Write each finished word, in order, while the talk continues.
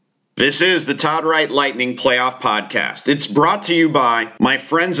This is the Todd Wright Lightning Playoff Podcast. It's brought to you by my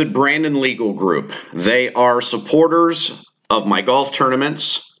friends at Brandon Legal Group. They are supporters of my golf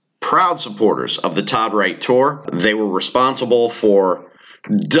tournaments, proud supporters of the Todd Wright Tour. They were responsible for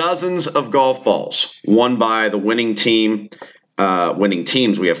dozens of golf balls won by the winning team. Winning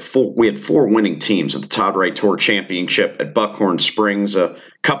teams. We had four winning teams at the Todd Wright Tour Championship at Buckhorn Springs a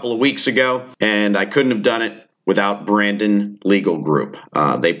couple of weeks ago, and I couldn't have done it without Brandon Legal Group.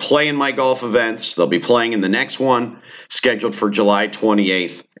 They play in my golf events. They'll be playing in the next one, scheduled for July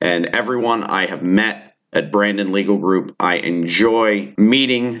 28th. And everyone I have met at Brandon Legal Group, I enjoy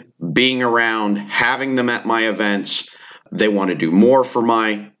meeting, being around, having them at my events. They want to do more for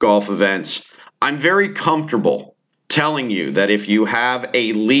my golf events. I'm very comfortable telling you that if you have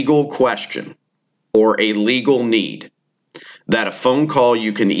a legal question or a legal need, that a phone call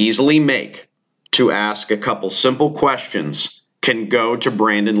you can easily make to ask a couple simple questions can go to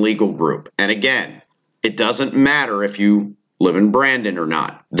Brandon Legal Group. And again, it doesn't matter if you live in Brandon or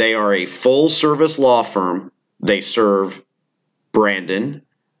not. They are a full-service law firm. They serve Brandon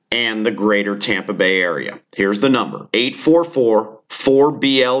and the greater Tampa Bay area. Here's the number,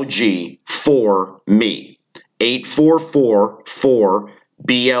 844-4BLG-4ME.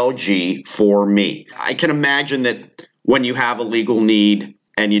 844-4BLG-4ME. I can imagine that when you have a legal need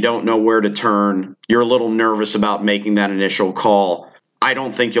and you don't know where to turn, you're a little nervous about making that initial call. I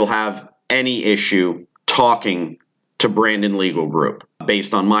don't think you'll have any issue talking to Brandon Legal Group.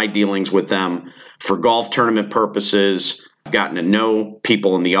 Based on my dealings with them for golf tournament purposes, I've gotten to know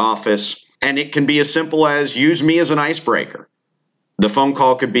people in the office, and it can be as simple as use me as an icebreaker. The phone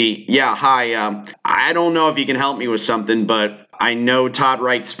call could be, yeah, hi, I don't know if you can help me with something, but I know Todd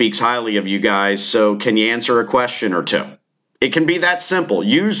Wright speaks highly of you guys, so can you answer a question or two? It can be that simple.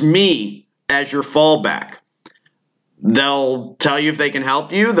 Use me as your fallback. They'll tell you if they can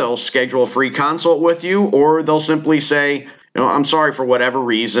help you, they'll schedule a free consult with you, or they'll simply say, I'm sorry for whatever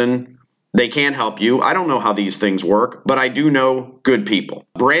reason, they can't help you. I don't know how these things work, but I do know good people.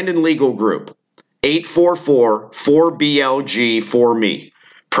 Brandon Legal Group. 844-4BLG-4ME.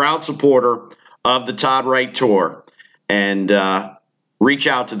 Proud supporter of the Todd Wright Tour. And reach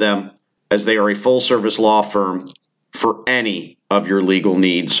out to them as they are a full-service law firm for any of your legal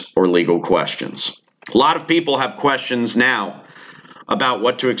needs or legal questions. A lot of people have questions now about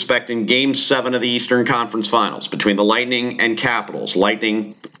what to expect in Game 7 of the Eastern Conference Finals between the Lightning and Capitals.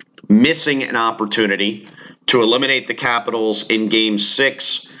 Lightning missing an opportunity to eliminate the Capitals in Game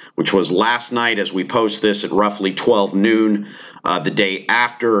 6, which was last night as we post this at roughly 12 noon, the day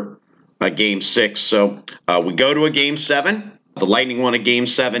after Game 6. So we go to a Game 7. The Lightning won a Game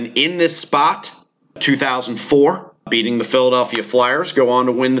 7 in this spot, 2004, beating the Philadelphia Flyers, go on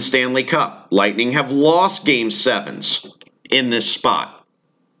to win the Stanley Cup. Lightning have lost Game 7s in this spot,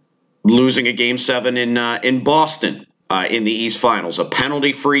 losing a Game 7 in Boston in the East Finals, a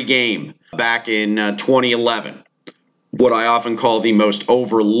penalty-free game back in 2011. What I often call the most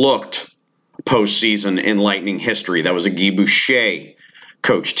overlooked postseason in Lightning history. That was a Guy Boucher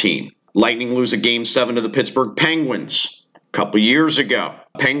coach team. Lightning lose a Game 7 to the Pittsburgh Penguins a couple years ago.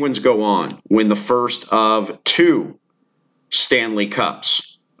 Penguins go on, win the first of 2 Stanley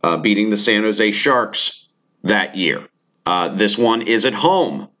Cups, beating the San Jose Sharks that year. This one is at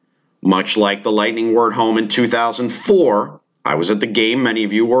home, much like the Lightning were at home in 2004. I was at the game, many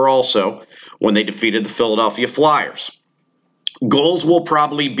of you were also, when they defeated the Philadelphia Flyers. Goals will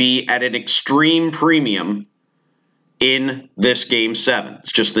probably be at an extreme premium in this Game 7.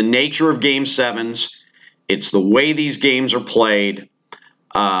 It's just the nature of Game 7s. It's the way these games are played.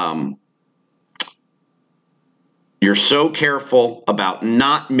 You're so careful about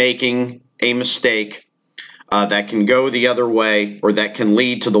not making a mistake that can go the other way or that can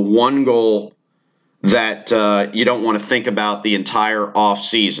lead to the one goal that you don't want to think about the entire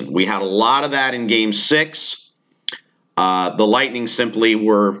offseason. We had a lot of that in Game 6. The Lightning simply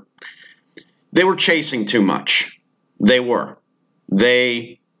were chasing too much. They were.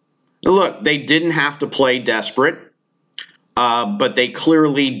 They didn't have to play desperate, but they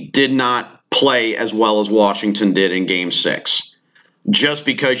clearly did not play as well as Washington did in Game 6. Just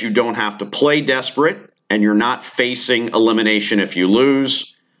because you don't have to play desperate and you're not facing elimination if you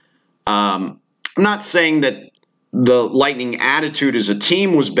lose. I'm not saying that the Lightning attitude as a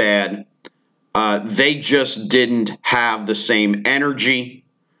team was bad. They just didn't have the same energy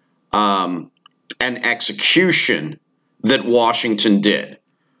and execution that Washington did.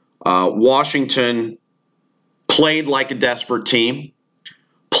 Washington played like a desperate team,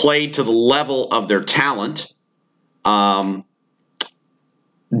 played to the level of their talent,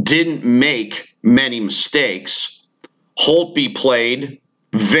 didn't make many mistakes. Holtby played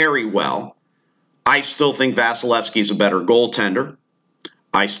very well. I still think Vasilevsky's a better goaltender.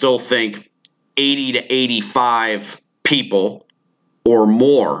 I still think 80 to 85 people or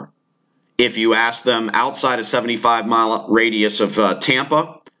more, if you ask them outside a 75-mile radius of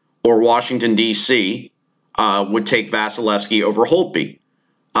Tampa or Washington, D.C., would take Vasilevsky over Holtby.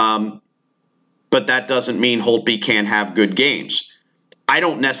 But that doesn't mean Holtby can't have good games. I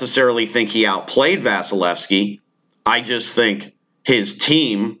don't necessarily think he outplayed Vasilevsky. I just think his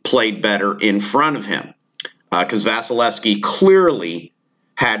team played better in front of him because Vasilevsky clearly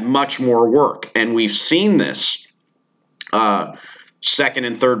had much more work. And we've seen this second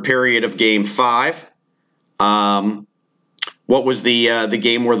and third period of Game 5. What was the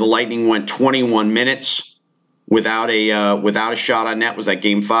game where the Lightning went 21 minutes without a shot on net? Was that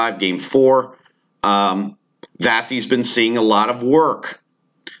Game 5? Game 4? Vasi's been seeing a lot of work.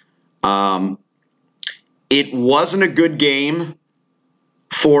 It wasn't a good game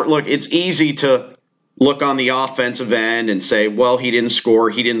for, look, it's easy to look on the offensive end and say, well, he didn't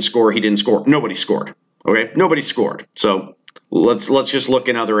score. Nobody scored. Okay? Nobody scored. So let's just look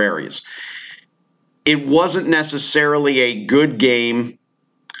in other areas. It wasn't necessarily a good game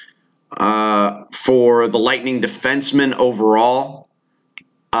for the Lightning defensemen overall.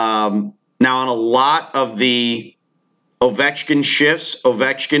 Now, on a lot of the Ovechkin shifts,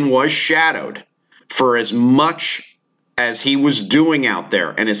 Ovechkin was shadowed. For as much as he was doing out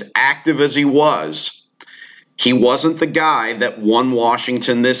there and as active as he wasn't the guy that won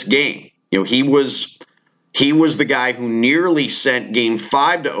Washington this game. You know, he was the guy who nearly sent Game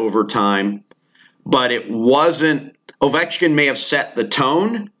 5 to overtime, but it wasn't. Ovechkin may have set the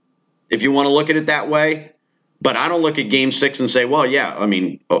tone, if you want to look at it that way. But I don't look at Game 6 and say, well, yeah, I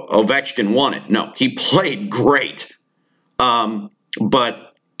mean, Ovechkin won it. No, he played great. But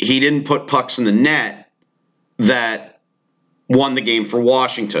he didn't put pucks in the net that won the game for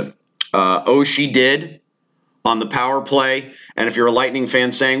Washington. Oshie did on the power play. And if you're a Lightning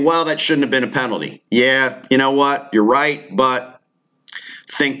fan saying, well, that shouldn't have been a penalty. Yeah, you know what? You're right. But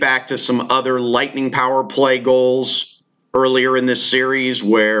think back to some other Lightning power play goals earlier in this series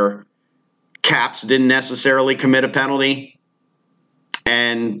where Caps didn't necessarily commit a penalty,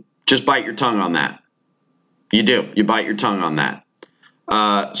 and just bite your tongue on that. You do. You bite your tongue on that.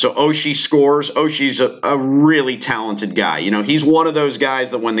 So Oshie scores. Oshie's a really talented guy. You know, he's one of those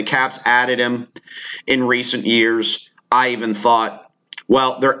guys that when the Caps added him in recent years, I even thought,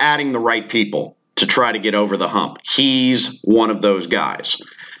 well, they're adding the right people to try to get over the hump. He's one of those guys.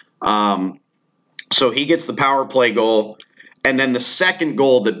 So he gets the power play goal. And then the second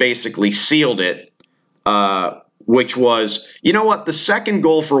goal that basically sealed it, which was, you know what, the second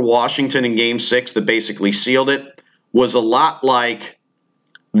goal for Washington in Game 6 that basically sealed it was a lot like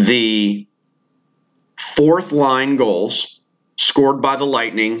the fourth line goals scored by the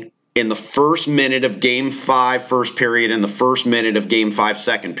Lightning in the first minute of Game 5 first period and the first minute of Game 5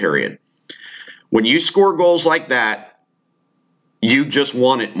 second period. When you score goals like that, you just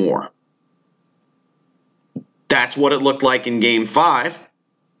want it more. That's what it looked like in Game 5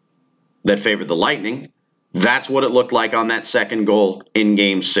 that favored the Lightning. That's what it looked like on that second goal in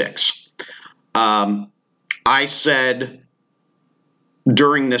Game 6. I said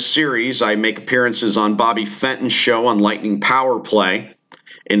during this series, I make appearances on Bobby Fenton's show on Lightning Power Play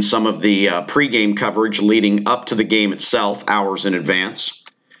in some of the pregame coverage leading up to the game itself, hours in advance.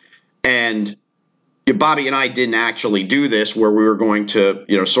 And Bobby and I didn't actually do this where we were going to,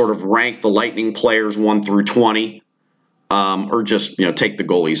 sort of rank the Lightning players 1 through 20, or just, take the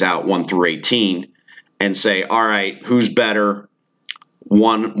goalies out 1 through 18 and say, all right, who's better?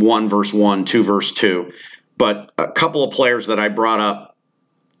 1 versus 1, 2 versus 2. But a couple of players that I brought up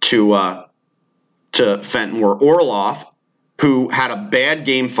to Fenton were Orlov, who had a bad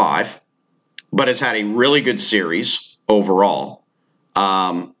Game 5, but has had a really good series overall.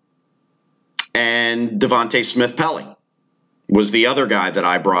 And Devontae Smith-Pelly was the other guy that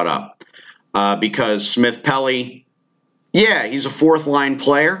I brought up because Smith-Pelly, yeah, he's a fourth-line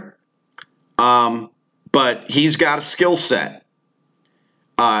player, but he's got a skill set.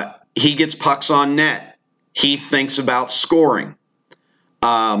 He gets pucks on net. He thinks about scoring.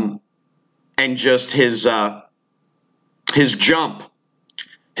 And just his jump,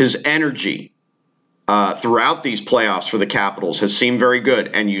 his energy, throughout these playoffs for the Capitals has seemed very good.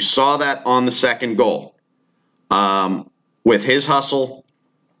 And you saw that on the second goal with his hustle,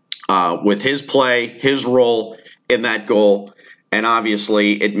 with his play, his role in that goal. And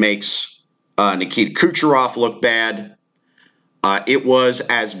obviously it makes Nikita Kucherov look bad. It was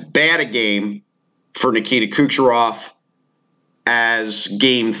as bad a game for Nikita Kucherov as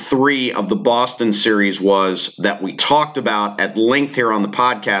Game 3 of the Boston series was that we talked about at length here on the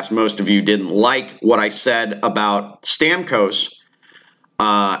podcast. Most of you didn't like what I said about Stamkos,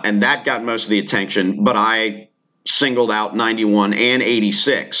 and that got most of the attention, but I singled out 91 and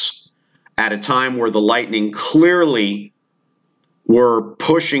 86 at a time where the Lightning clearly were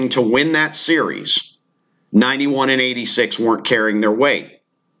pushing to win that series. 91 and 86 weren't carrying their weight.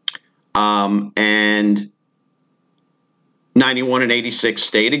 And 91 and 86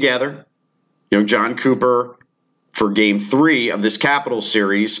 stay together. John Cooper, for Game 3 of this Capitals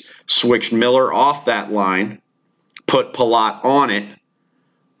series, switched Miller off that line, put Palat on it.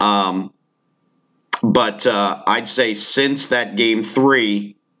 But I'd say since that Game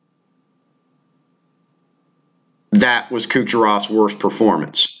 3, that was Kucherov's worst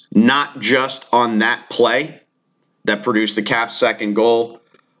performance. Not just on that play that produced the Caps' second goal,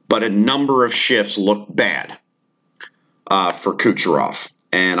 but a number of shifts looked bad for Kucherov,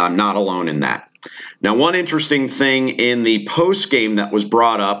 and I'm not alone in that. Now, one interesting thing in the post-game that was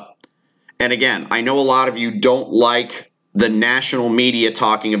brought up, and again, I know a lot of you don't like the national media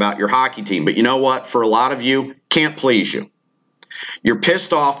talking about your hockey team, but you know what? For a lot of you, can't please you. You're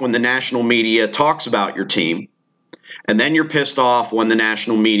pissed off when the national media talks about your team, and then you're pissed off when the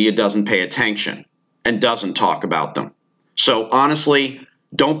national media doesn't pay attention and doesn't talk about them. So honestly,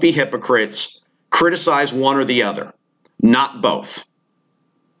 don't be hypocrites. Criticize one or the other, not both.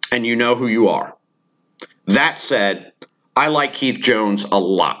 And you know who you are. That said, I like Keith Jones a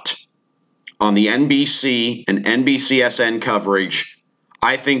lot. On the NBC and NBCSN coverage,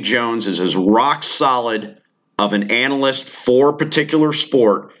 I think Jones is as rock solid of an analyst for a particular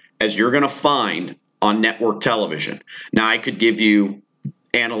sport as you're going to find on network television. Now, I could give you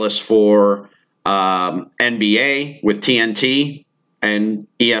analysts for NBA with TNT and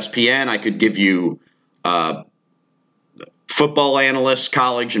ESPN. I could give you football analysts,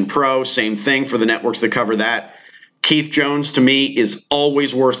 college and pro, same thing for the networks that cover that. Keith Jones, to me, is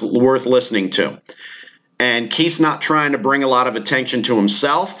always worth listening to. And Keith's not trying to bring a lot of attention to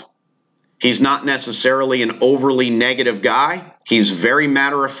himself. He's not necessarily an overly negative guy. He's very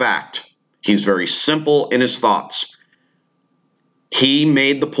matter of fact. He's very simple in his thoughts. He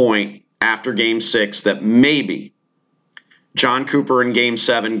made the point after Game 6 that maybe John Cooper in Game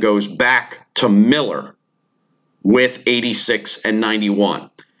 7 goes back to Miller with 86 and 91.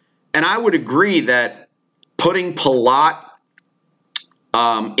 And I would agree that putting Palat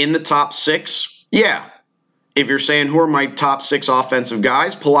in the top 6, yeah. If you're saying who are my top 6 offensive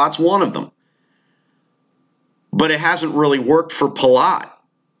guys, Palat's one of them. But it hasn't really worked for Palat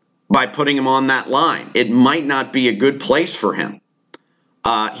by putting him on that line. It might not be a good place for him.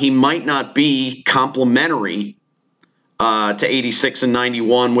 He might not be complementary to 86 and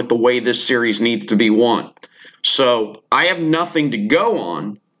 91 with the way this series needs to be won. So I have nothing to go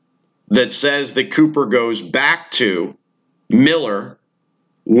on that says that Cooper goes back to Miller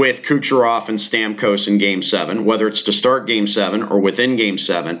with Kucherov and Stamkos in Game 7, whether it's to start Game 7 or within Game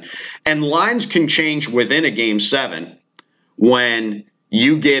 7. And lines can change within a Game 7 when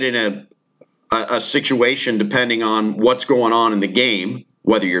you get in a situation, depending on what's going on in the game,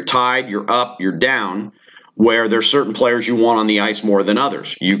 whether you're tied, you're up, you're down, where there's certain players you want on the ice more than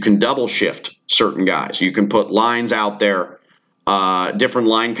others. You can double shift certain guys. You can put lines out there, different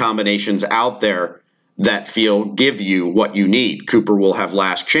line combinations out there that give you what you need. Cooper will have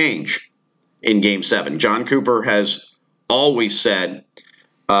last change in Game 7. John Cooper has always said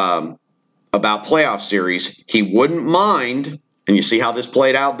about playoff series, he wouldn't mind, and you see how this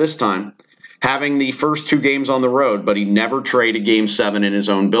played out this time, having the first 2 games on the road, but he never traded Game 7 in his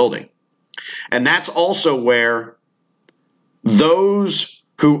own building. And that's also where those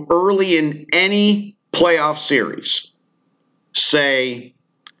who early in any playoff series say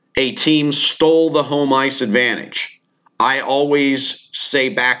a team stole the home ice advantage, I always say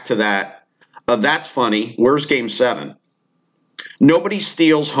back to that, that's funny. Where's Game 7? Nobody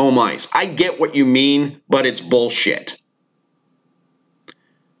steals home ice. I get what you mean, but it's bullshit.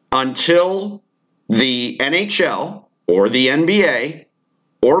 Until the NHL or the NBA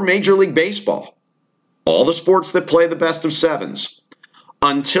or Major League Baseball, all the sports that play the best of 7s,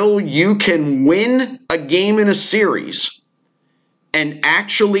 until you can win a game in a series and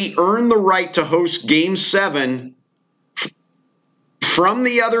actually earn the right to host Game 7 from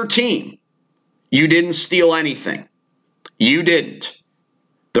the other team, you didn't steal anything. You didn't.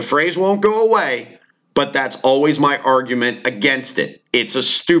 The phrase won't go away, but that's always my argument against it. It's a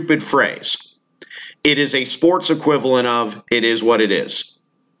stupid phrase. It is a sports equivalent of it is what it is.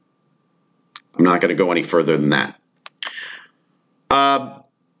 I'm not going to go any further than that.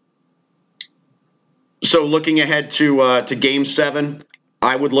 So looking ahead to Game 7,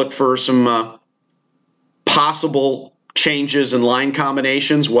 I would look for some possible changes in line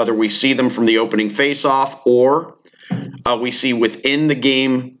combinations, whether we see them from the opening faceoff or we see within the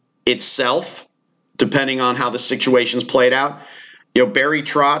game itself, depending on how the situation's played out. Barry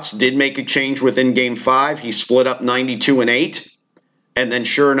Trotz did make a change within Game 5. He split up 92-8. And then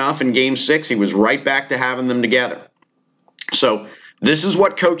sure enough, in Game 6, he was right back to having them together. So this is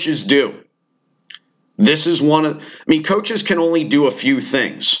what coaches do. This is coaches can only do a few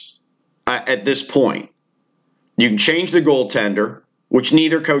things at this point. You can change the goaltender, which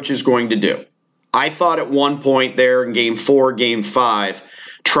neither coach is going to do. I thought at one point there in Game 4, Game 5,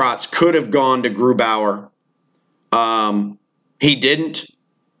 Trotz could have gone to Grubauer. He didn't,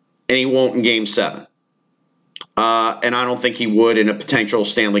 and he won't in Game 7. And I don't think he would in a potential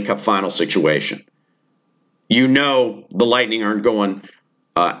Stanley Cup final situation. The Lightning aren't going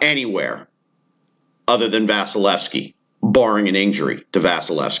anywhere other than Vasilevsky, barring an injury to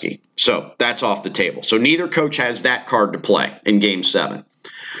Vasilevsky. So that's off the table. So neither coach has that card to play in Game 7.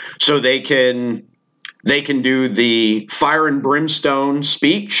 So they can do the fire and brimstone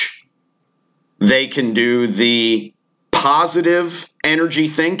speech. They can do the positive energy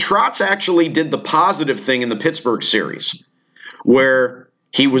thing. Trotz actually did the positive thing in the Pittsburgh series, where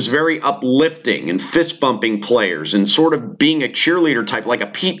he was very uplifting and fist-bumping players and sort of being a cheerleader type, like a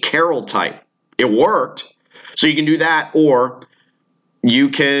Pete Carroll type. It worked. So you can do that, or you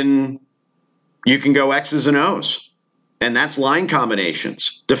can go X's and O's. And that's line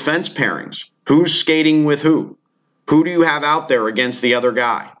combinations, defense pairings. Who's skating with who? Who do you have out there against the other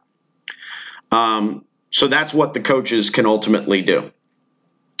guy? So that's what the coaches can ultimately do.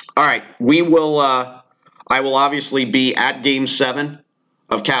 All right, I will obviously be at Game 7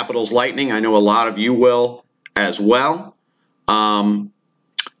 of Capitals Lightning. I know a lot of you will as well.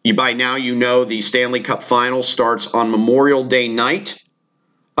 By now you know the Stanley Cup Final starts on Memorial Day night,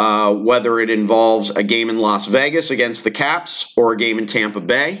 whether it involves a game in Las Vegas against the Caps or a game in Tampa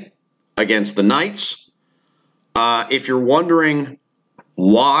Bay against the Knights. If you're wondering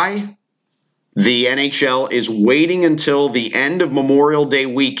why the NHL is waiting until the end of Memorial Day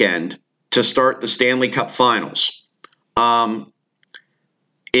weekend to start the Stanley Cup Finals,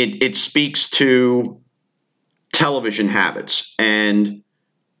 it speaks to television habits. And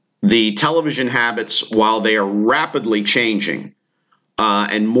the television habits, while they are rapidly changing,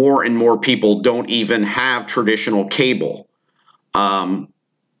 and more people don't even have traditional cable to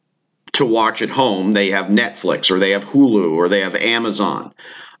watch at home. They have Netflix, or they have Hulu, or they have Amazon.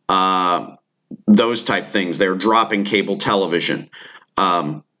 Those type things. They're dropping cable television.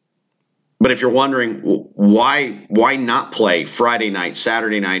 But if you're wondering why not play Friday night,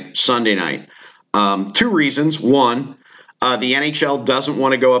 Saturday night, Sunday night, two reasons. One, the NHL doesn't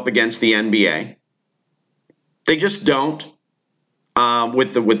want to go up against the NBA. They just don't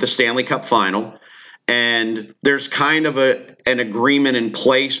with the Stanley Cup Final. And there's kind of an agreement in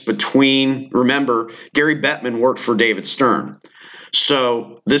place between, remember, Gary Bettman worked for David Stern.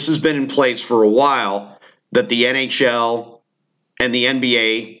 So this has been in place for a while, that the NHL and the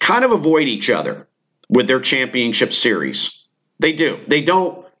NBA kind of avoid each other with their championship series. They do. They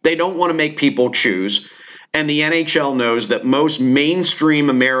don't want to make people choose. And the NHL knows that most mainstream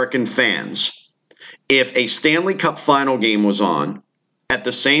American fans, if a Stanley Cup final game was on at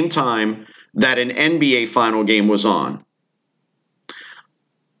the same time that an NBA final game was on,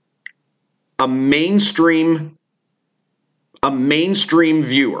 a mainstream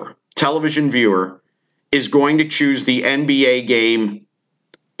viewer, television viewer, is going to choose the NBA game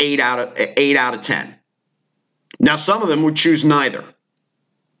 8 out of 10. Now, some of them would choose neither.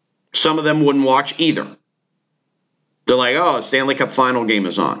 Some of them wouldn't watch either. They're like, oh, a Stanley Cup final game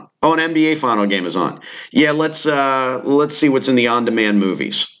is on. Oh, an NBA final game is on. Yeah, let's see what's in the on-demand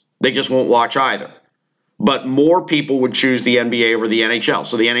movies. They just won't watch either. But more people would choose the NBA over the NHL.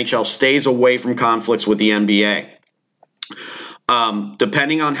 So the NHL stays away from conflicts with the NBA.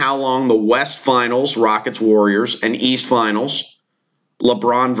 Depending on how long the West Finals, Rockets, Warriors, and East Finals,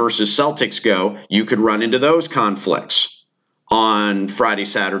 LeBron versus Celtics go, you could run into those conflicts on Friday,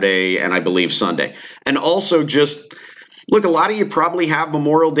 Saturday, and I believe Sunday. And also just, look, a lot of you probably have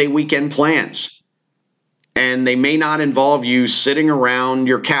Memorial Day weekend plans, and they may not involve you sitting around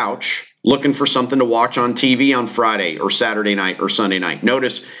your couch looking for something to watch on TV on Friday or Saturday night or Sunday night.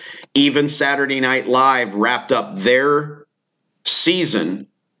 Notice even Saturday Night Live wrapped up their season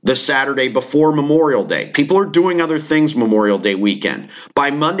the Saturday before Memorial Day. People are doing other things Memorial Day weekend.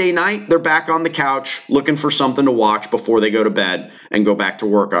 By Monday night, they're back on the couch looking for something to watch before they go to bed and go back to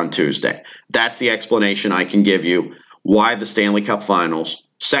work on Tuesday. That's the explanation I can give you why the Stanley Cup Finals,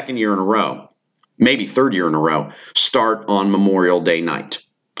 second year in a row, maybe third year in a row, start on Memorial Day night.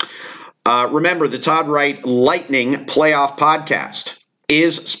 Remember, the Todd Wright Lightning Playoff Podcast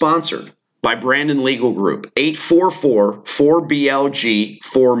is sponsored by Brandon Legal Group,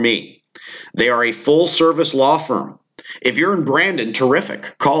 844-4BLG-4ME. They are a full-service law firm. If you're in Brandon,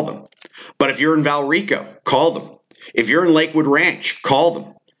 terrific, call them. But if you're in Valrico, call them. If you're in Lakewood Ranch, call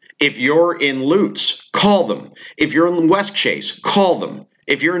them. If you're in Lutz, call them. If you're in West Chase, call them.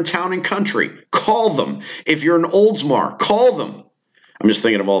 If you're in Town and Country, call them. If you're in Oldsmar, call them. I'm just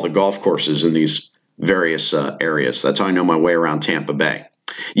thinking of all the golf courses in these various areas. That's how I know my way around Tampa Bay.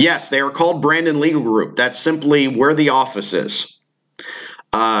 Yes, they are called Brandon Legal Group. That's simply where the office is.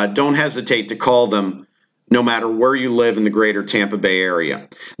 Don't hesitate to call them no matter where you live in the greater Tampa Bay area.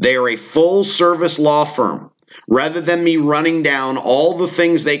 They are a full-service law firm. Rather than me running down all the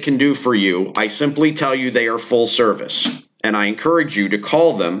things they can do for you, I simply tell you they are full service. And I encourage you to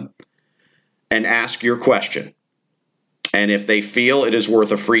call them and ask your question. And if they feel it is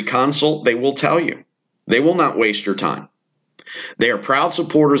worth a free consult, they will tell you. They will not waste your time. They are proud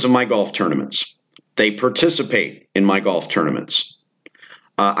supporters of my golf tournaments. They participate in my golf tournaments.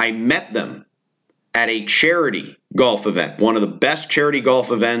 I met them at a charity golf event, one of the best charity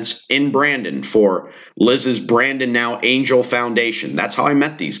golf events in Brandon for Liz's Brandon Now Angel Foundation. That's how I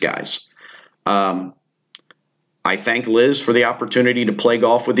met these guys. I thank Liz for the opportunity to play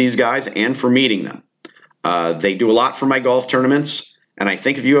golf with these guys and for meeting them. They do a lot for my golf tournaments, and I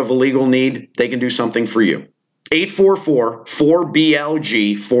think if you have a legal need, they can do something for you.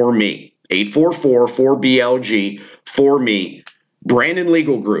 844-4BLG-4ME. 844-4BLG-4ME. Brandon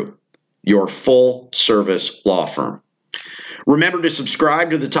Legal Group, your full-service law firm. Remember to subscribe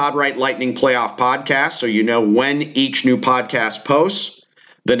to the Todd Wright Lightning Playoff Podcast so you know when each new podcast posts.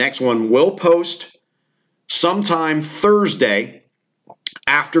 The next one will post sometime Thursday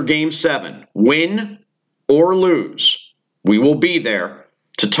after Game 7. Win or lose, we will be there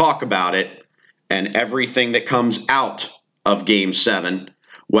to talk about it and everything that comes out of Game 7,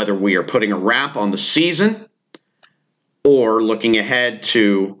 whether we are putting a wrap on the season or looking ahead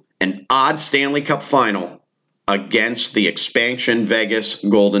to an odd Stanley Cup final against the expansion Vegas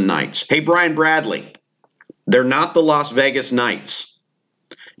Golden Knights. Hey, Brian Bradley, they're not the Las Vegas Knights.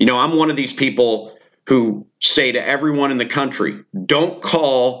 You know, I'm one of these people who say to everyone in the country, don't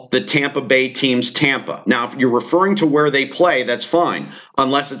call the Tampa Bay teams Tampa. Now, if you're referring to where they play, that's fine,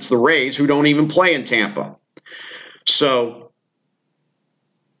 unless it's the Rays who don't even play in Tampa. So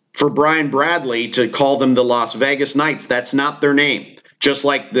for Brian Bradley to call them the Las Vegas Knights, that's not their name. Just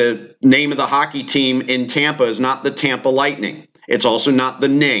like the name of the hockey team in Tampa is not the Tampa Lightning. It's also not the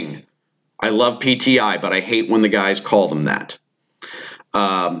Ning. I love PTI, but I hate when the guys call them that.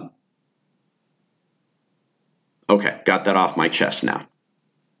 Okay, got that off my chest now.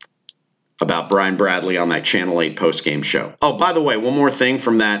 About Brian Bradley on that Channel 8 postgame show. Oh, by the way, one more thing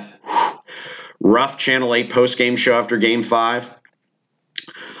from that rough Channel 8 postgame show after Game 5.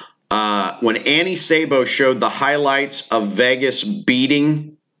 When Annie Sabo showed the highlights of Vegas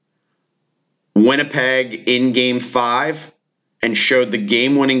beating Winnipeg in Game 5 and showed the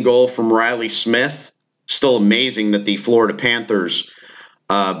game-winning goal from Riley Smith, still amazing that the Florida Panthers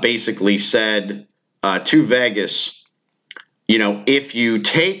basically said to Vegas, you know, if you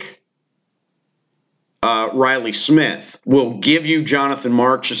take Riley Smith, we'll give you Jonathan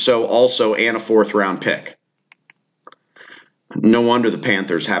Marchessault also and a fourth-round pick. No wonder the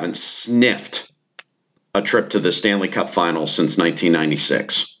Panthers haven't sniffed a trip to the Stanley Cup Finals since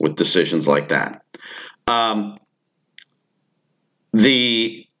 1996 with decisions like that.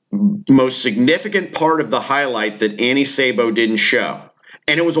 The most significant part of the highlight that Annie Sabo didn't show,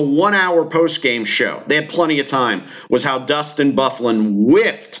 and it was a 1-hour post-game show, they had plenty of time, was how Dustin Byfuglien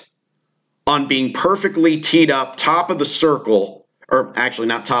whiffed on being perfectly teed up top of the circle, or actually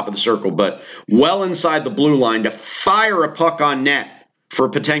not top of the circle, but well inside the blue line to fire a puck on net for a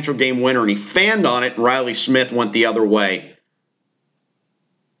potential game winner, and he fanned on it, and Riley Smith went the other way,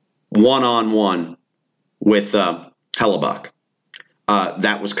 one-on-one with Hellebuck.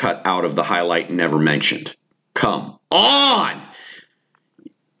 That was cut out of the highlight and never mentioned. Come on!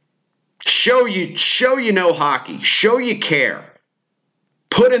 Show you know hockey. Show you care.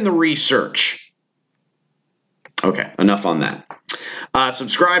 Put in the research. Okay, enough on that.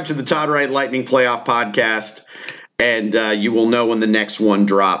 Subscribe to the Todd Wright Lightning Playoff Podcast, and you will know when the next one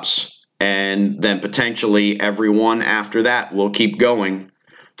drops. And then potentially every one after that will keep going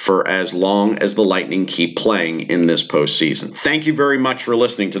for as long as the Lightning keep playing in this postseason. Thank you very much for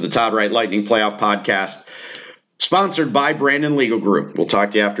listening to the Todd Wright Lightning Playoff Podcast, sponsored by Brandon Legal Group. We'll talk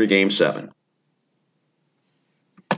to you after Game 7.